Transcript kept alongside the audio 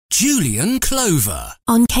Julian Clover.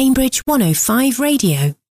 On Cambridge 105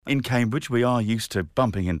 Radio. In Cambridge, we are used to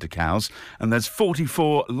bumping into cows, and there's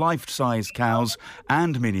 44 life-size cows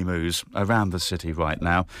and mini-moos around the city right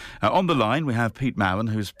now. On the line, we have Pete Marron,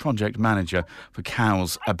 who's Project Manager for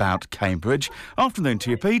Cows About Cambridge. Afternoon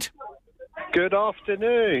to you, Pete. Good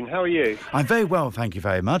afternoon. How are you? I'm very well, thank you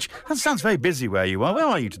very much. That sounds very busy where you are. Where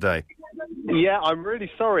are you today? Yeah, I'm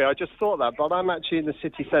really sorry. I just thought that, but I'm actually in the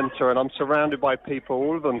city centre and I'm surrounded by people,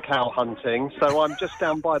 all of them cow hunting. So I'm just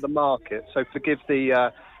down by the market. So forgive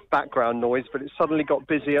the background noise, but it suddenly got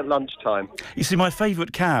busy at lunchtime. You see, my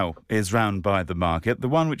favourite cow is round by the market, the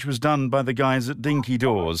one which was done by the guys at Dinky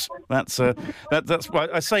Doors. That's why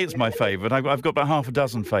I say it's my favourite. I've got about half a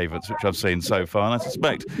dozen favourites which I've seen so far, and I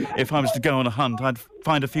suspect if I was to go on a hunt, I'd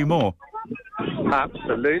find a few more.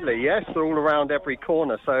 Absolutely, yes, they're all around every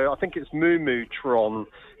corner. So I think it's Moo Tron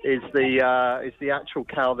is the actual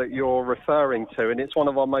cow that you're referring to, and it's one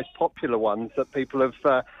of our most popular ones that people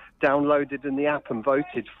have downloaded in the app and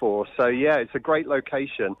voted for. So yeah, it's a great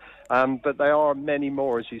location, but there are many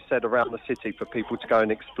more, as you said, around the city for people to go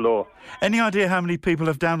and explore. Any idea how many people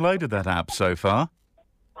have downloaded that app so far?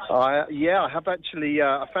 Yeah, I have actually.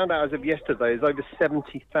 I found out as of yesterday there's over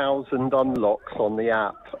 70,000 unlocks on the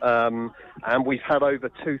app, and we've had over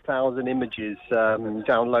 2,000 images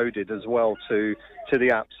downloaded as well to the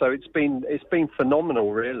app. So it's been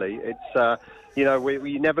phenomenal, really. It's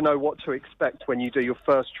you never know what to expect when you do your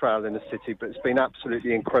first trial in a city, but it's been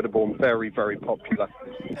absolutely incredible and very, very popular.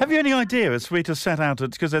 Have you any idea, as we to set out,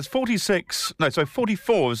 because there's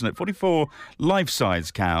 44, isn't it? 44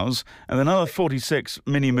 life-size cows, and then another 46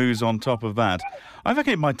 mini-moos on top of that. I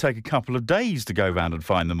reckon it might take a couple of days to go round and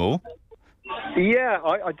find them all. Yeah,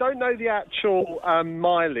 I don't know the actual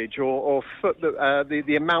mileage or foot,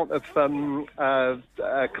 the amount of steps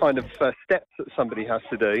that somebody has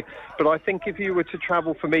to do, but I think if you were to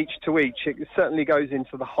travel from each to each, it certainly goes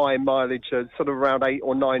into the high mileage, sort of around 8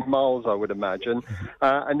 or 9 miles, I would imagine.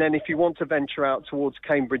 And then if you want to venture out towards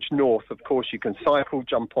Cambridge North, of course you can cycle,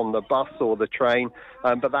 jump on the bus or the train,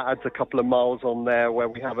 but that adds a couple of miles on there where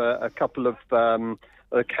we have a couple of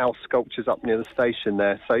cow sculptures up near the station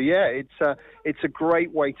there. So yeah, it's a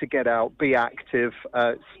great way to get out, be active,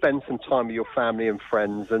 spend some time with your family and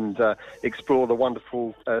friends, and explore the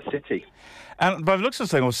wonderful city. And by the looks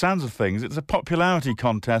of things, or sounds of things, it's a popularity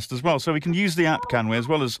contest as well. So we can use the app, can we, as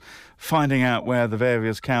well as finding out where the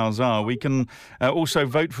various cows are. We can also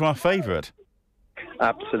vote for our favourite.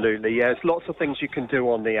 Absolutely, yes. Lots of things you can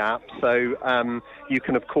do on the app. So you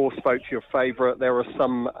can, of course, vote for your favourite. There are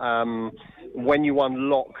some... when you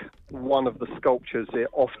unlock one of the sculptures, it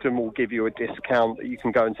often will give you a discount that you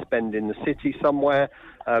can go and spend in the city somewhere.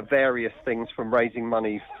 Various things from raising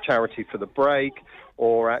money charity for the break,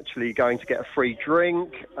 or actually going to get a free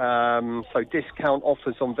drink. So discount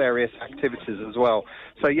offers on various activities as well.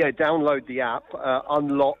 So yeah, download the app,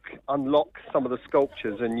 unlock some of the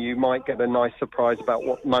sculptures, and you might get a nice surprise about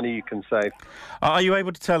what money you can save. Are you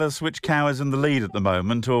able to tell us which cow is in the lead at the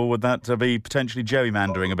moment, or would that be potentially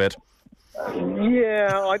gerrymandering a bit?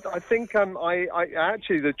 Yeah, I think I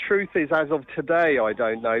actually, the truth is, as of today, I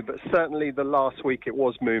don't know, but certainly the last week it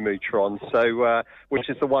was Moo Tron, so which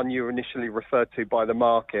is the one you initially referred to by the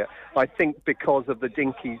market. I think because of the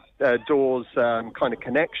Dinky Doors kind of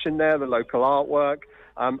connection there, the local artwork.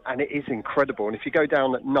 And it is incredible. And if you go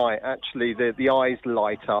down at night, actually, the eyes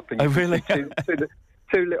light up. And you really?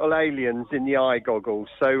 Two little aliens in the eye goggles,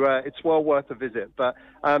 so it's well worth a visit. But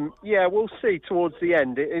yeah, we'll see towards the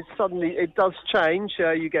end. It does change.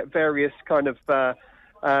 You get various kind of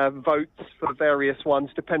votes for various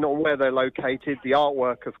ones, depending on where they're located, the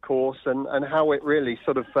artwork, of course, and how it really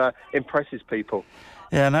sort of impresses people.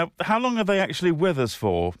 Yeah. Now, how long are they actually with us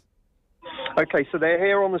for? Okay, so they're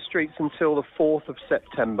here on the streets until the 4th of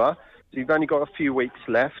September. So you've only got a few weeks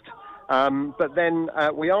left. But then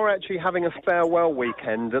we are actually having a farewell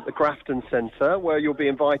weekend at the Grafton Centre, where you'll be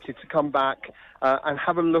invited to come back and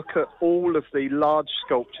have a look at all of the large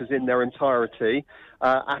sculptures in their entirety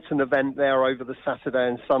at an event there over the Saturday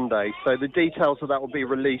and Sunday. So the details of that will be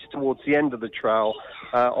released towards the end of the trail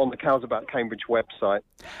on the Cows About Cambridge website.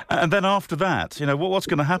 And then after that, what's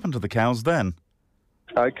going to happen to the cows then?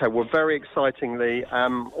 Okay, well, very excitingly,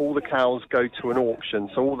 all the cows go to an auction.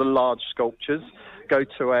 So all the large sculptures go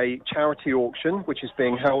to a charity auction, which is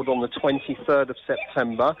being held on the 23rd of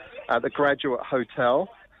September at the Graduate Hotel.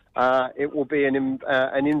 It will be an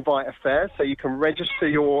invite affair, so you can register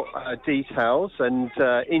your details and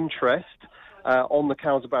interest on the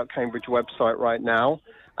Cows About Cambridge website right now.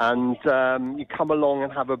 And you come along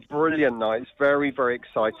and have a brilliant night. It's very, very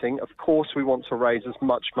exciting. Of course, we want to raise as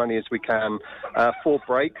much money as we can for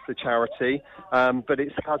Break, the charity, but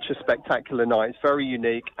it's such a spectacular night. It's very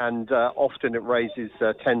unique, and often it raises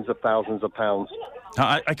tens of thousands of pounds.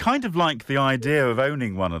 I kind of like the idea of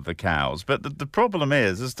owning one of the cows, but the problem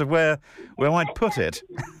is as to where I'd put it.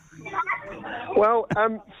 Well,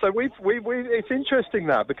 so it's interesting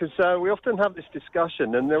that, because we often have this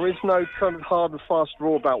discussion, and there is no kind of hard and fast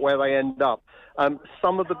rule about where they end up.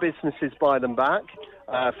 Some of the businesses buy them back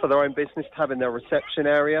for their own business to have in their reception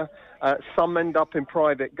area. Some end up in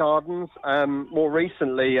private gardens. More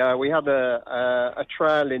recently, we had a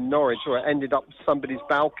trail in Norwich where it ended up somebody's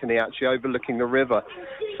balcony, actually overlooking the river.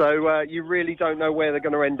 So you really don't know where they're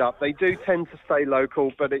going to end up. They do tend to stay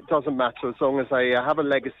local, but it doesn't matter as long as they have a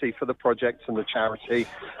legacy for the project and the charity.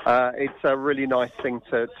 It's a really nice thing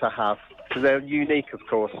to have. They're unique, of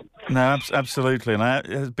course. No, absolutely. And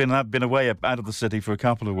I've been away out of the city for a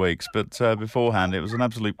couple of weeks, but beforehand it was an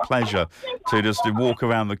absolute pleasure to just walk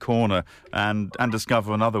around the corner and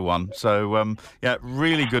discover another one. So, yeah,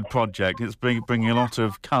 really good project. It's bringing a lot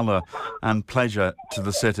of colour and pleasure to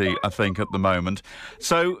the city, I think, at the moment.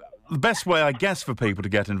 So the best way, I guess, for people to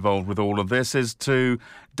get involved with all of this is to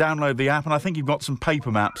download the app. And I think you've got some paper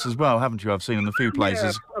maps as well, haven't you? I've seen in a few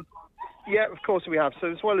places. Yeah, of course we have. So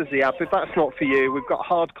as well as the app, if that's not for you, we've got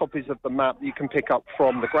hard copies of the map that you can pick up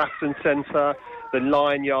from the Grafton Centre, the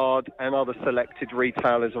Lion Yard and other selected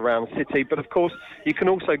retailers around the city. But of course, you can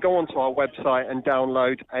also go onto our website and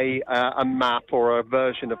download a map or a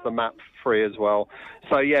version of the map free as well.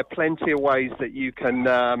 So yeah, plenty of ways that you can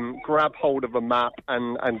grab hold of a map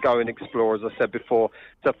and go and explore, as I said before.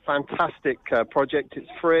 It's a fantastic project. It's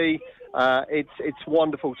free. It's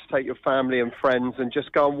wonderful to take your family and friends and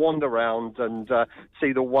just go and wander around and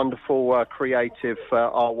see the wonderful creative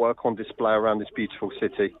artwork on display around this beautiful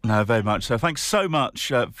city. No, very much so. Thanks so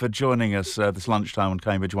much for joining us this lunchtime on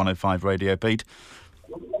Cambridge 105 Radio, Pete.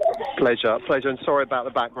 Pleasure, and sorry about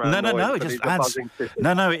the background noise. No, it just adds.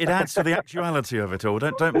 No, it adds to the actuality of it all.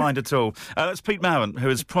 Don't mind at all. That's Pete Marron, who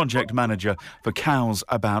is project manager for Cows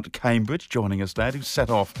About Cambridge, joining us there to set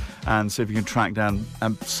off and see if you can track down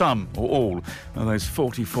some or all of those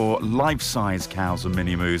 44 life-size cows and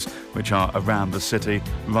mini moos which are around the city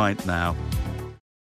right now.